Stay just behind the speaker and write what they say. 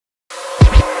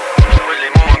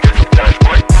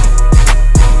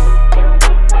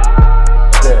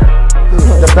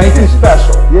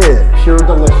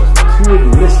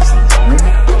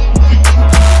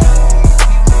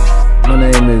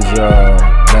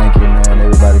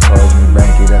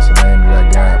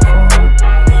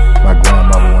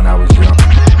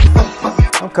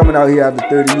coming out here after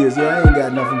 30 years, yeah, I ain't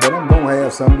got nothing, but I'm gonna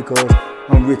have something because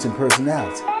I'm rich in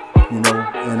personality, you know,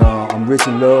 and I'm rich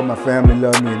in love. My family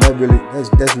love me, and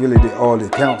that's really all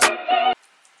that counts.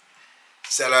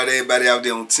 Shout out to everybody out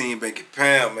there on Team Banky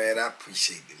Pound, man. I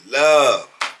appreciate the love.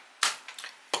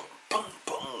 Boom,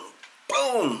 boom,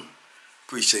 boom.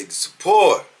 Appreciate the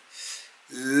support.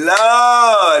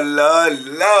 Lord, Lord,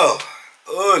 Lord.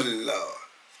 Oh, Lord.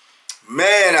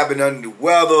 Man, I've been under the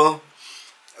weather.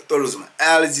 I thought it was my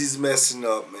allergies messing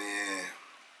up, man.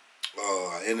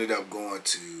 I ended up going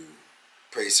to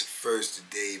Praise First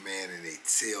today, man, and they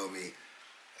tell me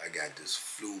I got this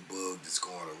flu bug that's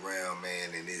going around, man,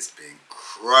 and it's been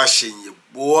crushing you,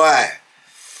 boy.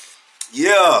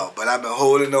 Yeah, but I've been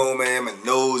holding on, man. My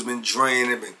nose been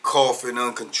draining, been coughing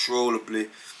uncontrollably.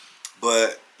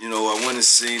 But, you know, I went and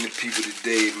seen the people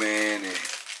today, man, and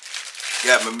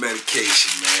got my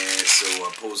medication, man. So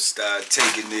I'm supposed to start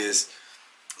taking this.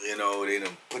 You know, they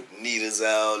done put needles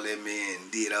all in me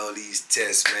and did all these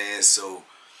tests, man. So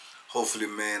hopefully,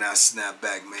 man, I snap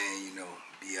back, man, you know,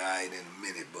 be all right in a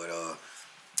minute. But,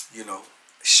 you know,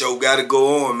 show got to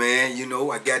go on, man. You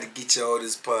know, I got to get y'all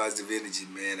this positive energy,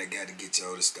 man. I got to get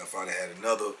y'all this stuff. I had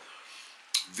another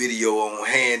video on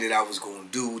hand that I was going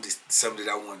to do, something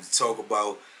that I wanted to talk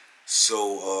about.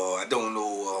 So, I don't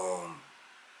know,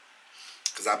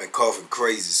 because I've been coughing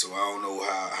crazy, so I don't know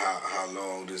how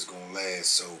long this is going to last.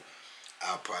 So,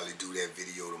 I'll probably do that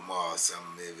video tomorrow or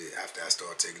something, maybe after I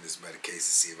start taking this medication,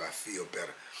 see if I feel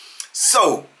better.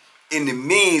 So, in the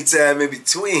meantime, in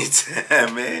between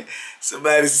time, man,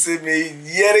 somebody sent me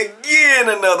yet again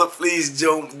another fleece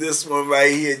joke. This one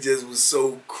right here just was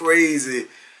so crazy.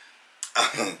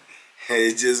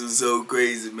 It just was so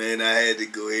crazy, man. I had to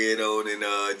go ahead on and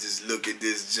just look at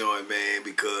this joint, man,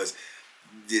 because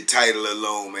the title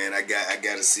alone, man, I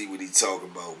got to see what he talking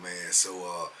about, man.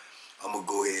 So I'm gonna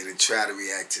go ahead and try to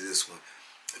react to this one.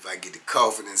 If I get to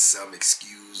coughing and something,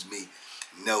 excuse me.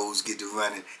 Nose get to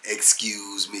running,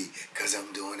 excuse me, because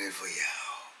I'm doing it for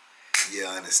y'all. You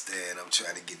understand? I'm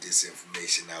trying to get this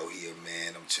information out here,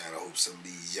 man. I'm trying to hope some of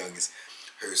these youngins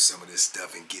heard some of this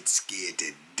stuff and get scared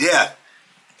to death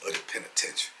of the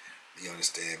penitentiary. You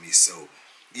understand me? So,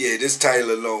 yeah, this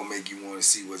title alone make you want to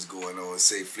see what's going on.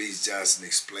 Say, FLEECE Johnson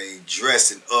explained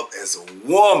dressing up as a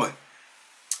woman.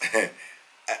 An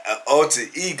alter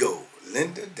ego,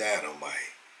 Linda Dynamite.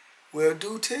 Well,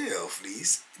 do tell,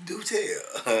 Fleece. Do tell.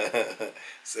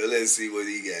 So let's see what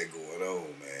he got going on,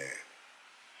 man.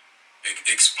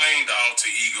 Explain the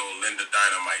alter ego Linda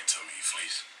Dynamite to me,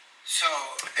 Fleece. So,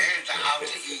 there's the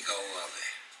alter ego of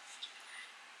it.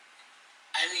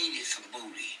 I needed some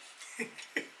booty.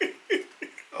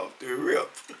 Off the rip.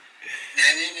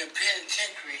 And in the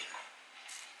penitentiary,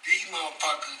 these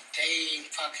motherfuckers, they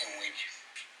ain't fucking with you.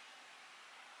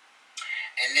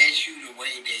 Unless you the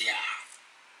way they are.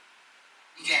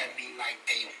 You gotta be like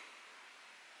them.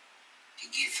 To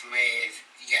get some ass,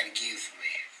 you gotta give some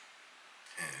ass.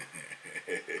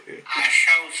 I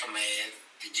show some ass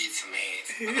to get some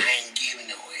ass, but I ain't giving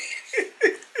no ass.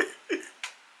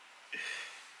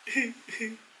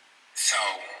 So,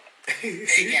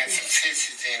 they got some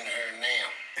sisters in her now.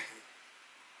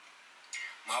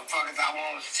 Motherfuckers, I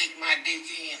want to stick my dick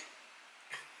in.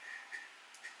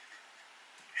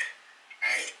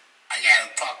 Hey, I gotta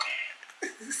fuck them.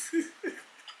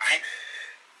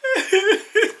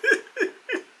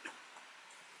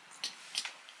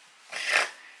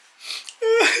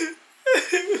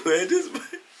 Right? This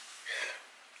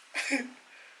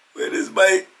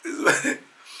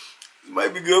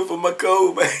might be good for my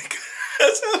cold, man.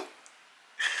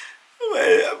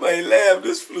 I might laugh.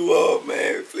 This flew off,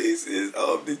 man. Fleece is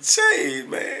off the chain,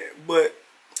 man. But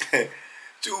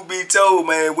truth be told,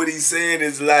 man, what he's saying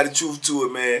is a lot of truth to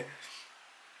it, man.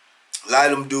 A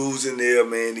lot of them dudes in there,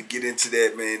 man, to get into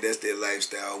that, man, that's their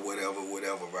lifestyle, whatever,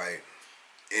 right?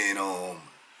 And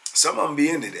some of them be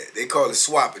into that. They call it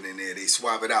swapping in there. They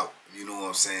swap it out, you know what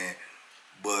I'm saying?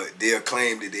 But they'll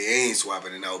claim that they ain't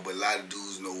swapping it out, but a lot of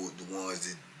dudes know the ones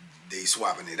that they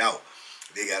swapping it out.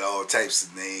 They got all types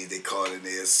of names. They call it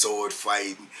their sword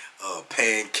fighting,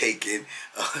 pancaking,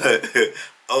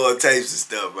 all types of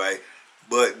stuff, right?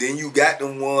 But then you got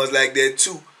them ones like that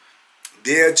too.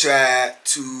 They'll try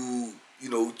to, you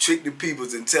know, trick the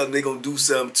peoples and tell them they're going to do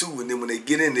something too. And then when they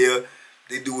get in there,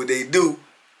 they do what they do.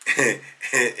 And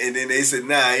then they say,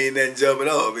 nah, ain't nothing jumping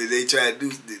off. And they try to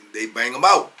do, they bang them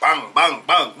out. Bang, bang,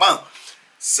 bang, bang.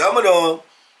 Some of them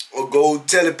will go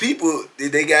tell the people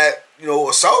that they got, you know,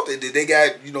 assaulted, that they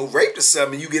got, you know, raped or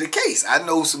something, and you get a case. I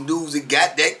know some dudes that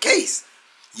got that case.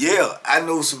 Yeah, I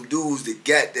know some dudes that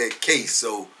got that case.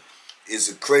 So it's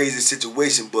a crazy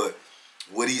situation, but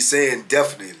what he's saying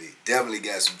definitely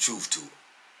got some truth to it.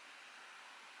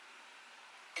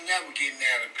 I'm never getting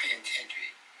out of the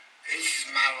penitentiary. This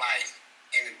is my life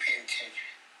in the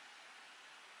penitentiary.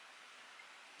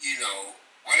 You know,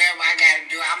 whatever I gotta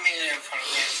do, I'm in there for the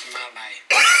rest of my life.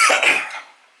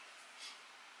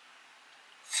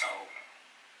 So,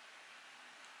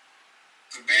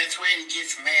 the best way to get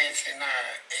some ass in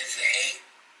there is to act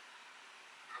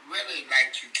really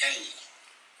like you can.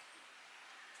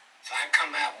 So I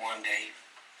come out one day.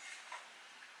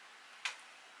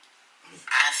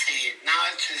 I said, no,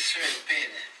 it's just straight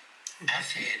business. I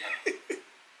said,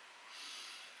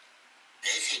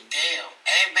 they said, damn,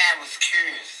 everybody was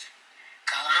curious.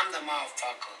 Because I'm the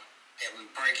motherfucker that was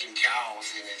breaking jaws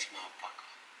in this motherfucker.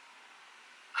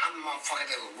 I'm the motherfucker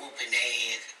that was whooping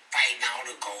ass, fighting all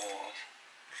the guards.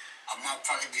 A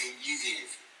motherfucker that you get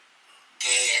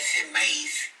gas and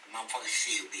mace, a motherfucker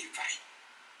still be fighting.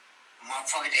 A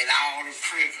motherfucker that all the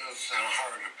prisoners done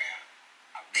heard about.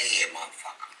 A bad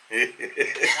motherfucker. And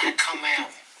I come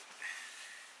out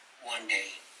one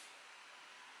day,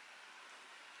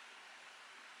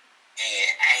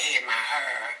 and I had my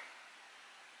hair.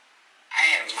 I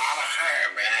had a lot of hair,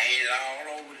 man. I had it all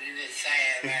over to this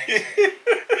side like that.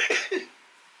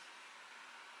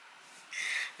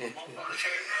 Motherfucker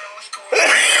said, "Girl, what's going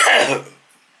on?"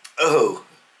 Oh.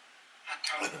 I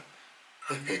told him,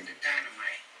 I'm in the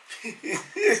dynamite.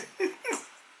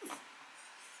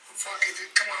 Fuck is it?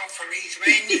 Come on, FLEECE, man.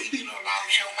 Nigga, you done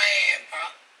lost your man, bro.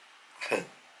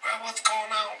 Bro, what's going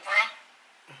on, bro?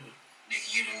 Nigga,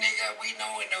 you the nigga we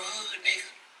know in the hood, nigga.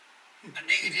 A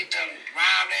nigga that done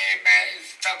robbed everybody,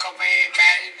 stuck up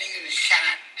everybody, nigga that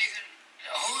shot, nigga,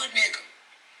 a hood nigga.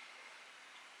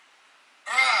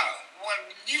 Bro, what,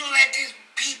 you let these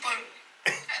people,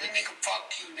 that nigga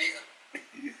fuck you, nigga.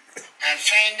 That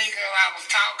same nigga I was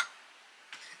talking.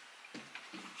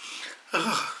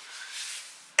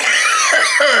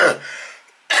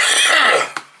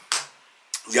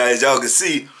 Guys, y'all can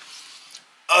see,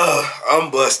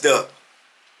 I'm bust up.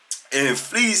 And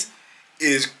FLEECE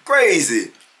is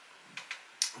crazy.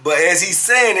 But as he's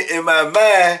saying it in my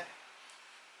mind,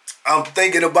 I'm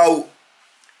thinking about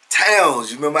Towns.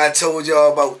 You remember I told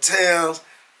y'all about Towns?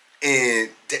 And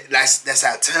that's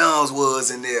how Towns was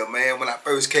in there, man. When I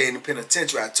first came to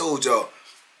penitentiary, I told y'all,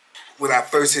 when I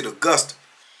first hit Augusta,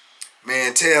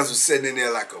 man, Towns was sitting in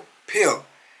there like a pimp.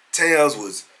 Towns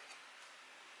was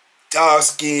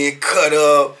dark-skinned, cut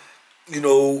up, you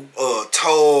know,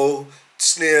 tall,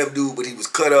 slim dude, but he was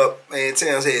cut up. Man,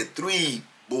 Towns had 3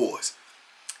 boys.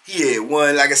 He had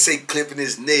one, like I say, clipping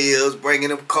his nails, bringing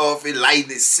him coffee, lighting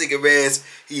his cigarettes.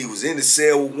 He was in the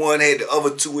cell with one, had the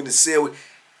other 2 in the cell with.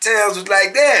 Towns was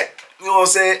like that, you know what I'm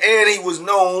saying? And he was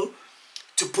known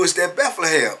to push that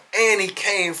Bethlehem. And he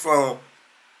came from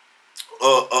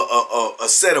a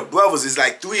set of brothers. It's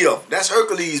like 3 of them. That's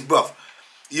Hercules' brother.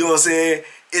 You know what I'm saying?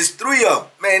 It's 3 of them.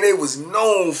 Man, they was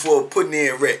known for putting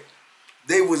in wreck.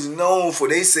 They was known for,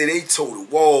 they say they tore the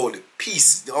wall to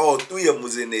pieces. All 3 of them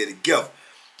was in there together.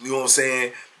 You know what I'm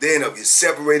saying? They ended up getting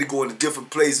separated, going to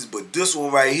different places. But this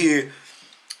one right here,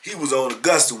 he was on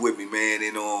Augusta with me, man.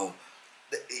 And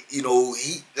you know,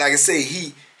 he, like I say,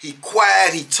 he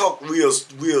quiet, he talked real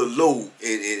low,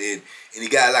 and he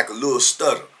got like a little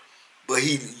stutter. But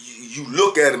you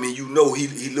look at him and you know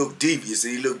he looked devious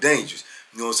and he looked dangerous.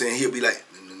 You know what I'm saying? He'll be like,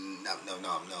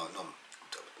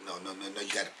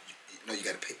 no, you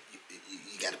gotta pay,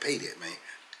 you gotta pay that, man.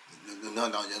 No,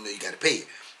 you gotta pay it.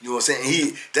 You know what I'm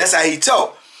saying? That's how he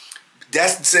talk.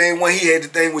 That's the same one he had the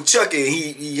thing with Chucky. And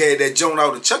he had that joint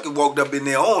out, and Chucky walked up in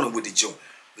there on him with the joint.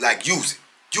 Like, use it,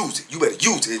 you better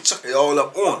use it. And Chucky all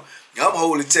up on him. And I'm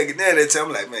holding Chucky down that time.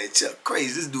 I'm like, man, Chuck,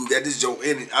 crazy. This dude got this joint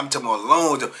in it. I'm talking about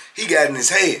long joint. He got in his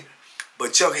head.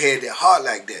 But Chuck had that heart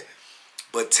like that.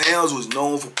 But Towns was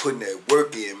known for putting that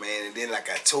work in, man. And then,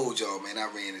 like I told y'all, man, I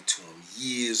ran into him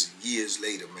years and years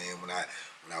later, man, when I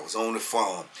was on the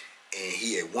farm. And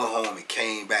he had went home and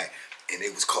came back, and they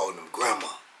was calling him Grandma.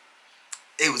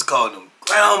 They was calling him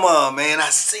Grandma, man. I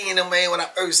seen him, man. When I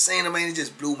first seen him, man, it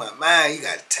just blew my mind. He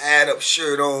got a tied up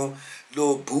shirt on,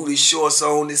 little booty shorts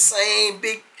on, the same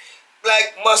big,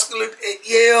 black, muscular,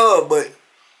 yeah, but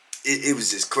it was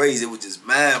just crazy. It was just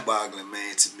mind-boggling,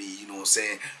 man, to me, you know what I'm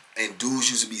saying? And dudes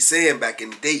used to be saying back in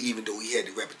the day, even though he had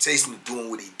the reputation of doing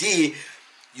what he did,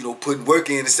 you know, putting work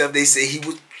in and stuff, they say he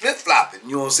was flip-flopping,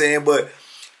 you know what I'm saying? But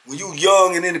when you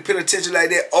young and in the penitentiary like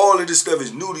that, all of this stuff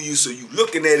is new to you, so you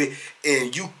looking at it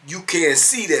and you can't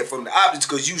see that from the optics,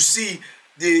 because you see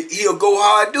that he'll go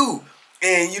hard dude.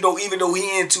 And, you know, even though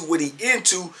he into what he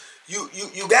into,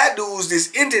 you got dudes that's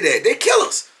into that. They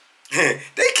killers.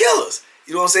 They killers.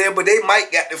 You know what I'm saying? But they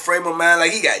might got the frame of mind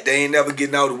like he got. They ain't never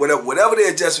getting out or whatever. Whatever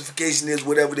their justification is,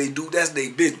 whatever they do, that's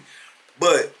their business.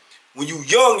 But when you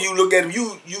young, you look at them.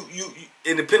 You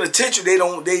in the penitentiary,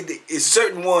 it's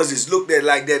certain ones is looked at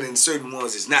like that, and certain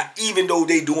ones is not. Even though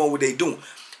they doing what they doing,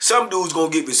 some dudes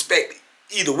gonna get respected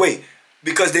either way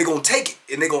because they gonna take it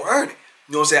and they gonna earn it.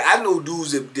 You know what I'm saying? I know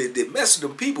dudes that mess with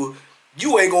them people.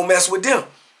 You ain't gonna mess with them.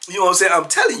 You know what I'm saying? I'm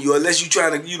telling you, unless you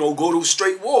trying to, go to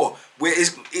straight war where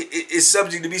it's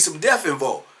subject to be some death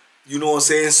involved. You know what I'm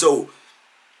saying? So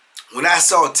when I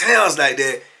saw towns like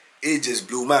that, it just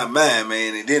blew my mind,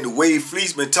 man. And then the way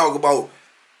FLEECE been talk about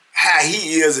how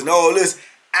he is and all this,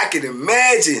 I can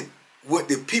imagine what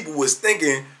the people was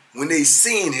thinking when they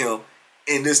seen him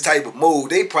in this type of mode.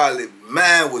 They probably,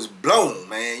 mind was blown,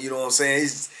 man. You know what I'm saying?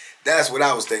 That's what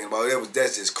I was thinking about.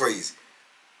 That's just crazy.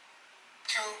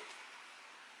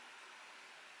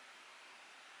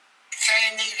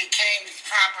 Same nigga came to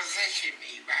proposition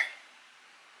me, right?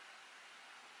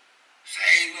 Say,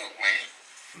 hey, look, man,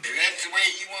 if that's the way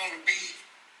you want to be,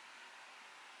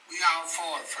 we all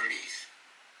for it, FLEECE.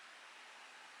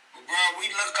 But, bro,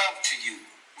 we look up to you.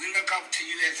 We look up to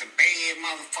you as a bad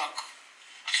motherfucker,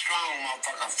 a strong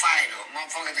motherfucker, a fighter, a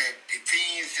motherfucker that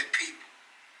defends the people.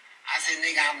 I said,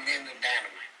 nigga, I'm Linda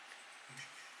Dynamite.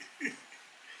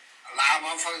 A lot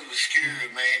of motherfuckers was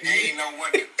scared, man. They didn't know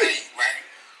what to think, right?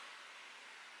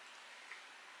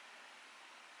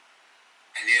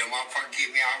 And then a motherfucker get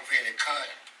me off in the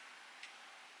cut.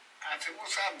 I said,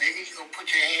 what's up, nigga? You gonna put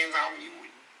your hands on me?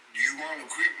 Do you want to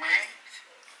grip my hands?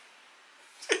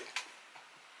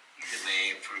 He said,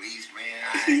 man, FLEECE, man,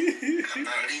 I'm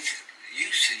not at least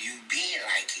used to you being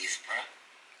like this, bro.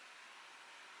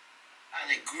 I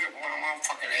said, grip one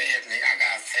motherfucking ass, nigga. I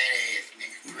got a fat ass,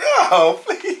 nigga. No,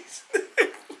 please.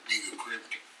 Nigga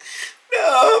gripped it.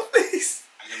 No, please.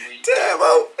 Time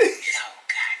out, please. Oh,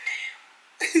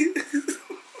 goddamn.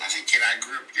 I said, can I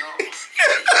grip yours?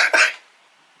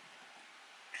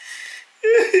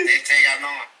 Next thing I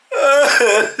know.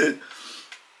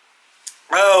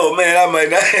 Oh man,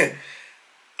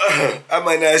 I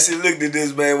might not see looked at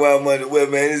this man while I'm on the web,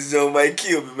 man. This joke might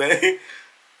kill me, man.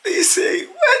 Please say,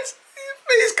 what?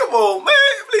 Please come on,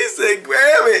 man. Please say,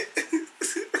 grab it.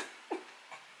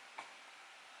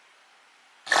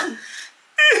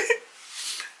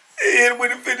 He hit him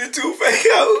with a 52 fake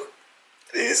out.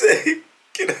 He say,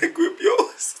 can I grip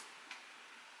yours?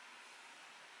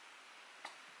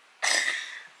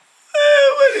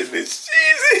 What is this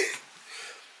cheesy?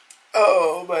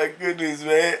 Oh my goodness,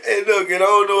 man. Hey, look, and I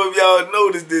don't know if y'all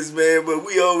noticed this, man, but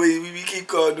we keep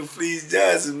calling him FLEECE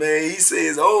Johnson, man. He says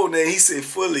his own name, he said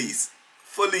FLEECE.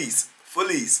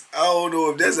 FLEECE. I don't know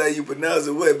if that's how you pronounce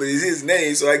it, what, but it's his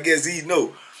name, so I guess he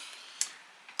know.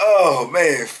 Oh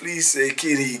man, FLEECE said,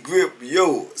 can he grip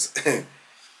yours?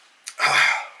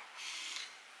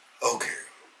 Okay.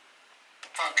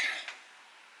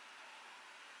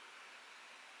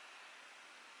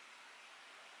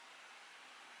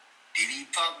 Did he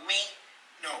fuck me?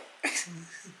 No.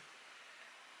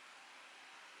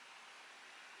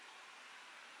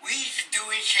 We used to do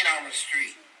this shit on the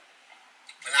street.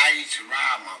 When I used to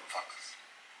rob motherfuckers,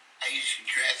 I used to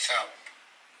dress up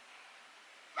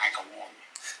like a woman.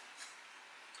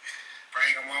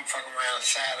 Bring a motherfucker around the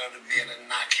side of the building,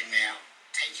 knock him out,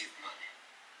 take his money.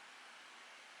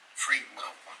 Freak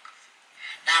motherfuckers.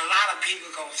 Now a lot of people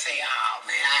gonna say, oh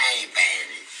man, I ain't bad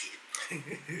at shit, bro.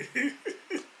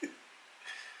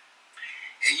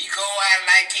 If you go out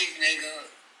like this, nigga,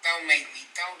 don't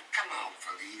come on,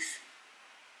 FLEECE.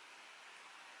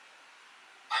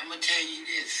 I'm gonna tell you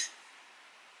this.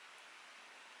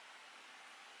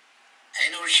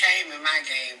 Ain't no shame in my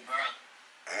game, bro.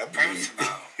 First of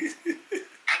all,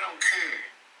 I don't care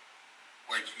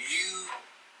what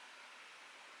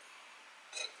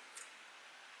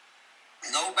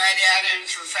nobody out there in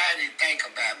society think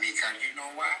about me, because you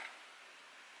know why?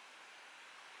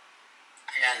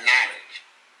 I got knowledge.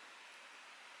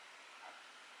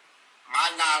 My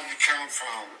knowledge comes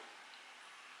from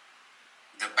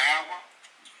the Bible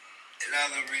and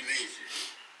other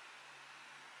religions.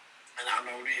 And I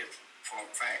know this for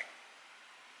a fact.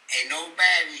 Ain't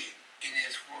nobody in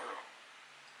this world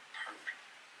perfect.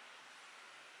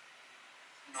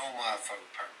 No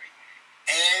motherfucker perfect.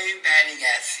 Everybody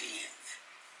got sins.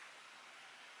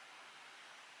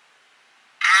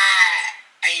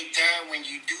 I ain't there when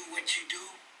you do what you do,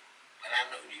 but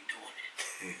I know you doing it.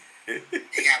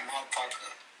 They got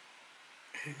motherfucker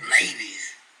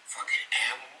ladies fucking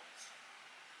animals.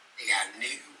 They got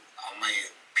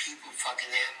people fucking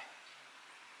animals.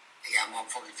 They got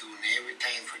motherfuckers doing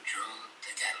everything for drugs.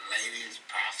 They got ladies,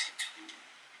 prostitutes.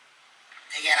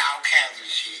 They got all kinds of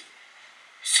shit.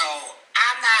 So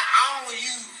I'm not on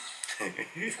you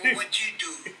for what you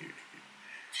do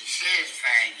to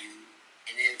satisfy you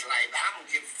in this life. I don't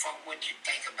give a fuck what you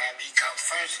think about me, because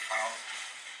first of all,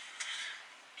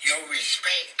 your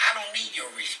respect, I don't need your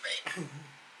respect.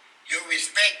 Your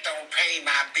respect don't pay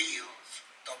my bills,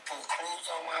 don't put clothes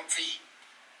on my feet,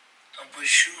 don't put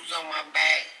shoes on my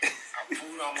back, or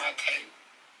food on my table.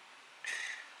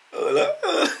 Hold up.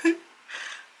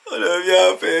 Hold up,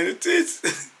 y'all paying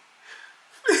attention.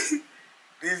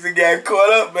 These got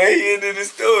caught up, man. He ended the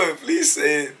story. Please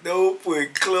said, don't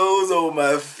put clothes on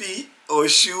my feet or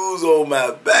shoes on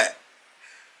my back.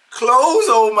 Clothes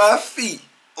on my feet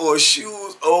or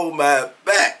shoes on my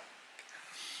back.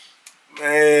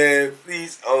 Man,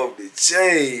 please off the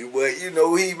chain. But, you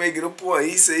know, he making a point.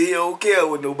 He said he don't care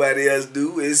what nobody else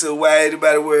do. And so why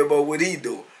anybody worry about what he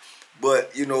do?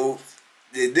 But, you know,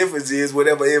 the difference is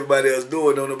whatever everybody else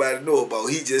doing, don't nobody know about.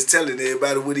 He just telling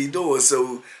everybody what he doing.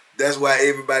 So that's why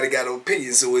everybody got an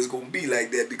opinion. So it's going to be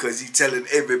like that because he telling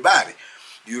everybody.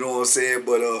 You know what I'm saying?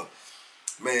 But,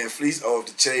 man, Fleece off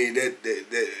the chain.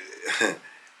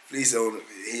 Fleece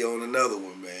he on another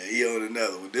one, man. He on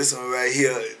another one. This one right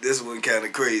here, this one kind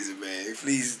of crazy, man.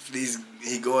 Fleece,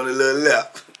 he going a little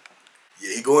left.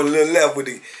 Yeah, he going a little left with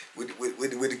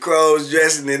the cross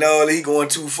dressing and all. He going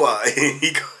too far.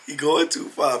 he going too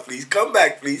far. Please come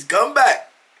back, please come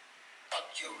back.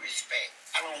 Fuck your respect.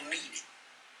 I don't need it.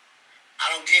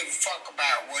 I don't give a fuck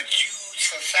about what you,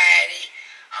 society,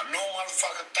 or no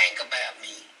motherfucker think about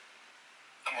me.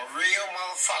 I'm a real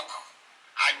motherfucker.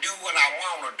 I do what I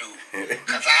want to do.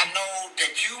 Because I know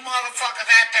that you motherfuckers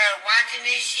out there watching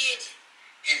this shit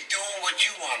is doing what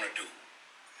you want to do.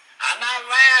 I'm not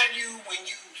riding you when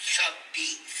you suck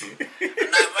dicks.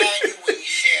 I'm not riding you when you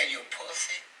sell your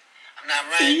pussy. I'm not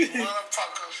riding you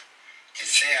motherfuckers to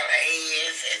sell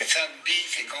ass and suck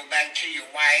dicks and go back to your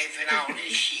wife and all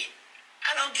this shit.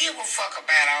 I don't give a fuck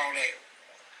about all that.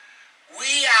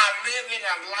 We are living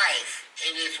a life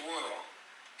in this world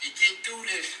to get through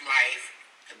this life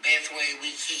the best way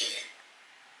we can.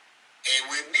 And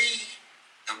with me,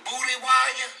 the booty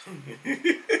warrior,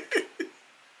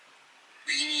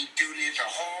 we need to do this a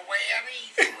hard way or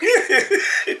easy way.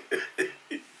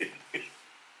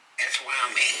 That's where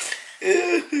I'm at.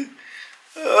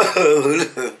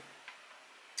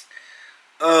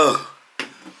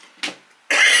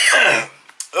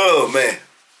 Oh man.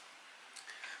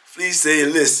 Please say,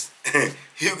 listen,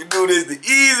 you can do this the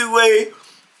easy way,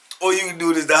 or you can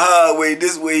do this the hard way.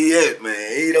 This way he at,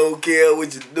 man. He don't care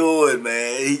what you're doing,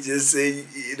 man. He just say,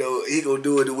 you know, he gonna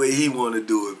do it the way he want to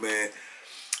do it, man.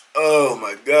 Oh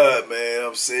my God, man!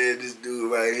 I'm saying this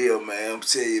dude right here, man. I'm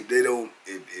saying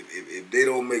if they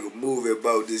don't make a movie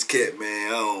about this cat,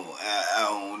 man, I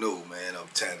don't know, man. I'm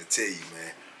trying to tell you,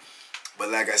 man. But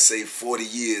like I say, 40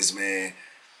 years, man.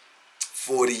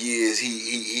 40 years,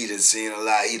 he done seen a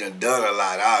lot. He done a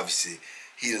lot. Obviously,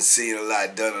 he done seen a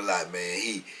lot, done a lot, man.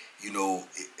 He, you know,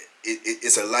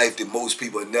 it's a life that most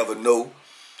people never know.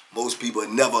 Most people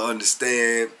never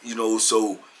understand, you know.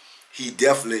 So he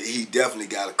definitely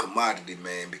got a commodity,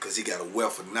 man, because he got a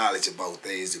wealth of knowledge about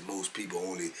things that most people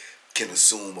only can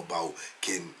assume about,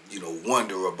 can, you know,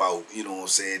 wonder about, you know what I'm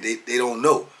saying? They don't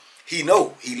know. He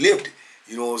know. He lived it.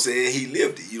 You know what I'm saying? He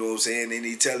lived it. You know what I'm saying? And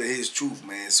he telling his truth,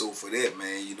 man. So for that,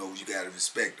 man, you know, you got to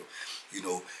respect him. You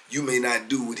know, you may not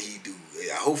do what he do.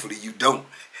 Hopefully you don't.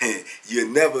 You'll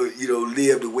never, you know,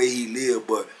 live the way he lived,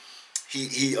 but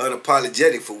he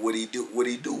unapologetic for what he do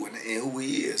and who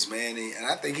he is, man. And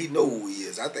I think he know who he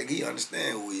is. I think he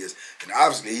understand who he is. And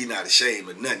obviously he not ashamed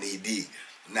of nothing he did.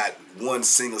 Not one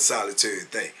single solitary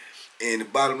thing. And the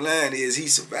bottom line is he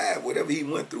survived. Whatever he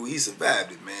went through, he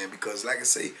survived it, man. Because like I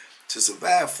say, to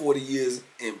survive 40 years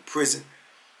in prison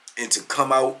and to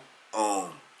come out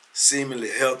seemingly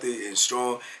healthy and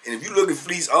strong. And if you look at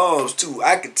Fleece's arms too,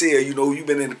 I can tell, you know, you've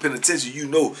been in the penitentiary, you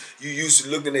know, you used to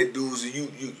looking at dudes and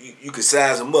you can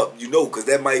size them up, you know, because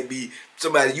that might be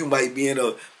somebody you might be in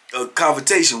a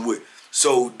confrontation with.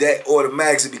 So that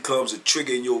automatically becomes a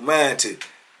trigger in your mind to,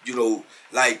 you know,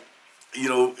 like, you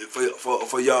know,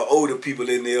 for y'all older people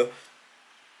in there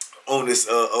on this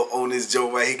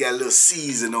joint right, he got a little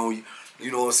season on you.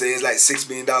 You know what I'm saying? It's like $6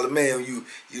 Million Man. You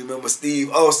remember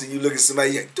Steve Austin? You look at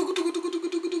somebody like,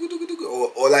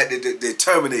 or like the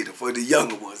Terminator for the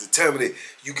younger ones. The Terminator,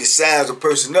 you can size a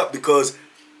person up because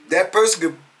that person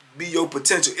could be your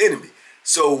potential enemy.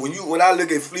 So when I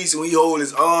look at Fleece and he hold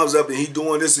his arms up and he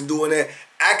doing this and doing that,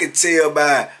 I can tell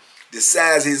by the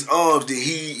size of his arms that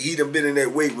he done been in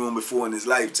that weight room before in his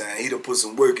lifetime. He done put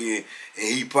some work in,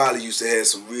 and he probably used to have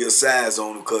some real size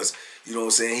on him because, you know what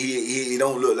I'm saying, he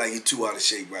don't look like he's too out of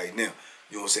shape right now.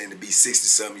 You know what I'm saying? To be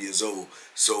 60-something years old.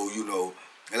 So, you know,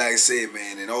 and like I said,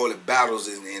 man, in all the battles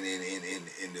and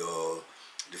the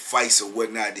fights or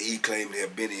whatnot that he claimed to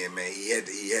have been in, man, he had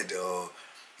to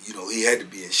you know, he had to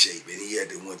be in shape, and he had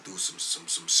to went through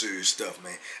some serious stuff,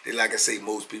 man. They, like I say,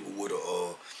 most people would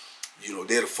have, you know,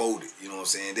 they'd have folded. You know what I'm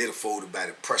saying? They'd have folded by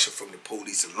the pressure from the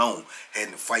police alone,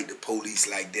 having to fight the police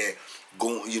like that,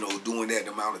 going, you know, doing that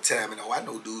amount of time. And I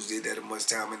know dudes did that much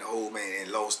time in the hole, man,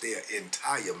 and lost their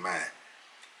entire mind.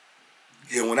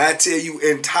 And when I tell you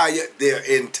their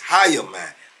entire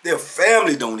mind, their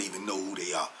family don't even know who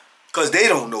they are, because they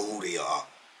don't know who they are.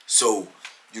 So,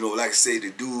 you know, like I say,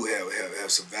 the dude have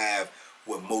survived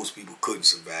what most people couldn't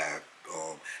survive.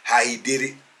 How he did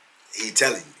it, he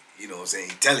telling you. You know what I'm saying?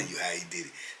 He telling you how he did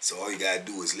it. So all you gotta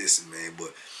do is listen, man.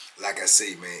 But like I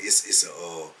say, man, it's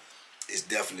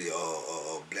definitely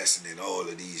a blessing in all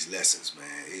of these lessons,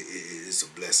 man. It's a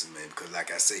blessing, man, because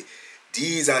like I say,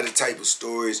 these are the type of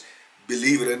stories,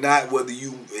 believe it or not, whether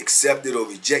you accept it or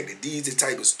reject it, these are the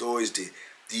type of stories that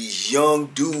these young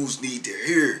dudes need to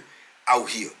hear out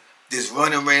here. This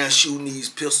running around shooting these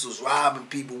pistols, robbing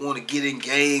people, want to get in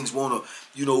gangs, want to,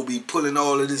 you know, be pulling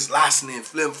all of this larceny and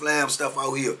flim-flam stuff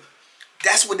out here.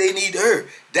 That's what they need to hear.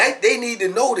 That they need to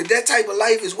know that type of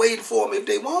life is waiting for them if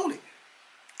they want it.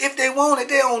 If they want it,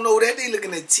 they don't know that. They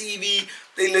looking at TV.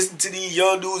 They listen to these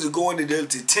young dudes that go into the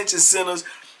detention centers,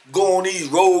 go on these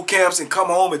road camps and come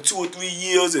home in 2 or 3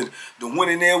 years, and the one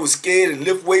in there was scared and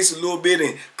lift weights a little bit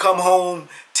and come home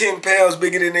 10 pounds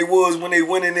bigger than they was when they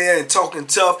went in there and talking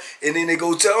tough, and then they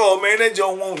go tell, oh man, that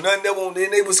joint won't nothing, that won't,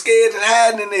 then they were scared and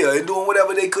hiding in there and doing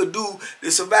whatever they could do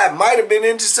to survive. Might have been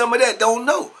into some of that, don't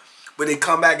know. But they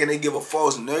come back and they give a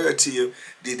false narrative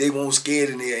that they weren't scared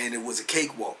in there and it was a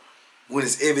cakewalk, when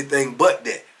it's everything but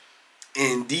that.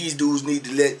 And these dudes need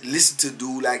to listen to a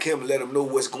dude like him and let them know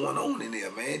what's going on in there,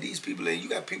 man. These people, you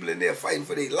got people in there fighting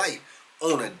for their life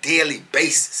on a daily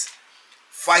basis.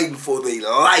 Fighting for their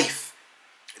life,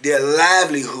 their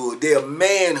livelihood, their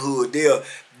manhood,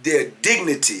 their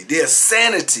dignity, their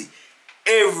sanity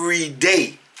every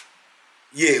day.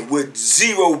 Yeah, with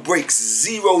 0 breaks,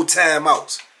 0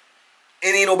 timeouts.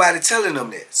 And ain't nobody telling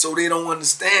them that. So they don't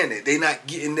understand it. They not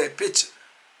getting that picture.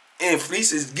 And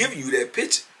FLEECE is giving you that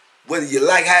picture. Whether you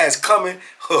like how it's coming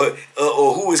or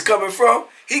who it's coming from,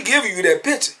 he giving you that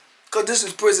picture. Because this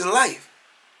is prison life.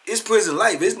 It's prison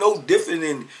life. It's no different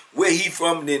than where he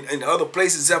from than in other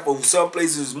places, except for some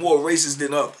places is more racist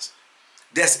than others.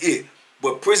 That's it.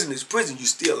 But prison is prison. You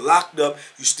still locked up.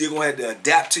 You still gonna have to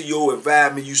adapt to your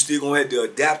environment. You still gonna have to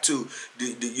adapt to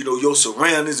you know, your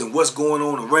surroundings and what's going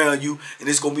on around you. And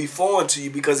it's gonna be foreign to you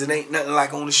because it ain't nothing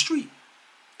like on the street.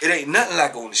 It ain't nothing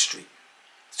like on the street.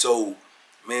 So,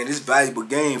 man, this valuable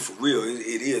game for real.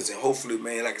 It is. And hopefully,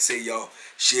 man, like I say, y'all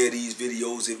share these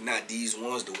videos. If not these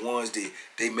ones, the ones that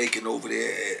they making over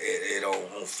there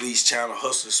on FLEECE channel,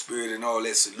 Hustler Spirit and all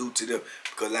that. Salute to them.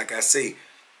 Because like I say,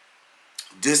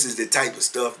 this is the type of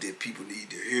stuff that people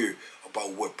need to hear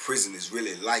about what prison is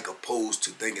really like, opposed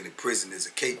to thinking that prison is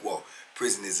a cakewalk.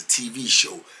 Prison is a TV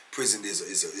show. Prison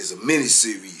is a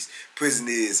miniseries. Prison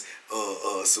is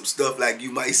some stuff like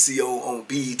you might see on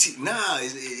BET. Nah,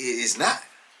 it's not.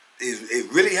 It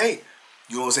really ain't.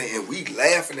 You know what I'm saying? And we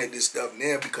laughing at this stuff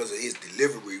now because of his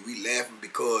delivery. We laughing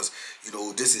because, you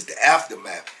know, this is the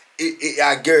aftermath.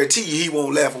 I guarantee you he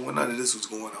won't laugh when none of this was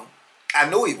going on. I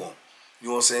know he won't. You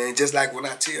know what I'm saying? Just like when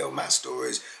I tell my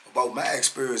stories about my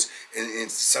experience, and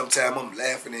sometimes I'm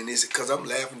laughing in this because I'm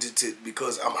laughing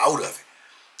because I'm out of it.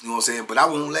 You know what I'm saying? But I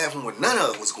won't laugh when none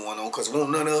of it was going on because it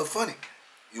won't none of it funny.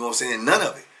 You know what I'm saying? None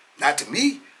of it. Not to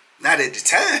me. Not at the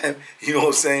time. You know what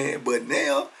I'm saying? But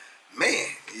now, man,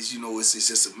 you know, it's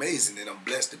just amazing, and I'm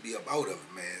blessed to be up out of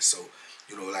it, man. So,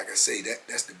 you know, like I say,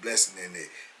 that's the blessing in it,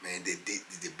 man.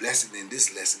 The blessing in this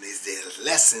lesson is there's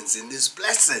lessons in this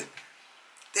blessing.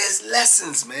 There's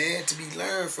lessons, man, to be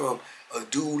learned from a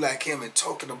dude like him and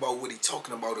talking about what he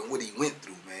talking about and what he went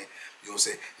through, man. You know what I'm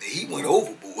saying? Now, he went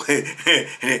overboard.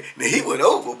 Now, he went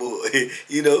overboard,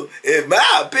 you know, in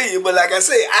my opinion. But like I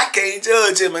say, I can't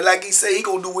judge him. And like he say, he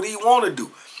gonna do what he want to do.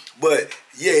 But,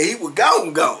 yeah, he was gone.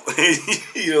 You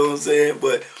know what I'm saying?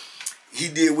 But he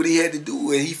did what he had to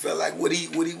do, and he felt like what he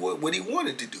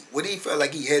wanted to do. What he felt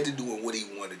like he had to do and what he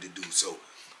wanted to do. So,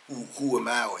 who am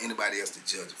I or anybody else to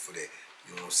judge him for that?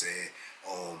 You know what I'm saying?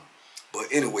 But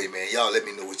anyway, man, y'all let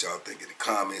me know what y'all think in the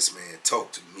comments, man.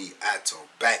 Talk to me. I talk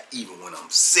back even when I'm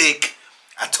sick.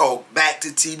 I talk back to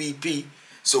TBP.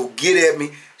 So get at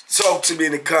me. Talk to me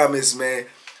in the comments, man.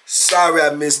 Sorry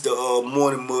I missed the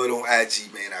morning mud on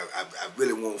IG, man. I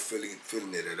really wasn't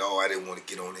feeling it at all. I didn't want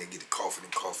to get on there and get the coughing.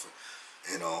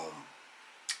 And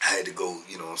I had to go,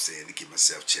 you know what I'm saying, to get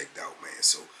myself checked out, man.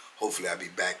 So hopefully I'll be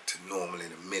back to normal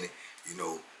in a minute. You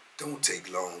know, don't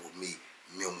take long with me.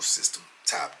 Immune system,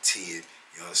 top 10.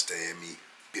 You understand me?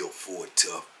 Built for it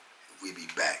tough. We be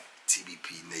back.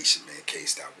 TBP Nation, man. Can't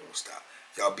stop, won't stop.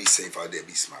 Y'all be safe out there.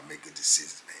 Be smart. Make good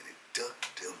decisions, man. And duck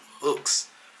them hooks.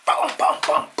 Boom, boom,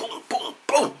 boom, boom, boom,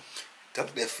 boom.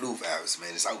 Duck that flu virus, man.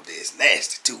 It's out there. It's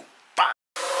nasty, too. Bye.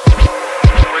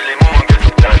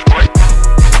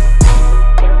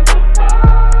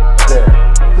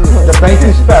 The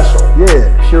Banky special.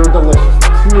 Yeah. Pure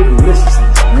deliciousness. Pure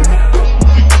deliciousness, man.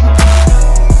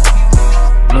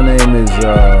 My name is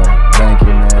Banky,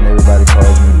 man. Everybody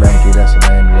calls me Banky. That's the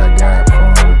name that I got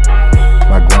from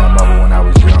my grandmother when I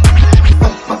was young.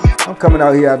 I'm coming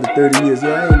out here after 30 years. Yeah,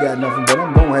 I ain't got nothing, but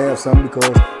I'm gonna have something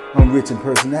because I'm rich in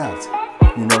personality,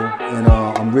 you know, and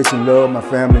I'm rich in love. My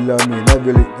family love me, and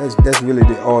that's really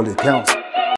all that counts.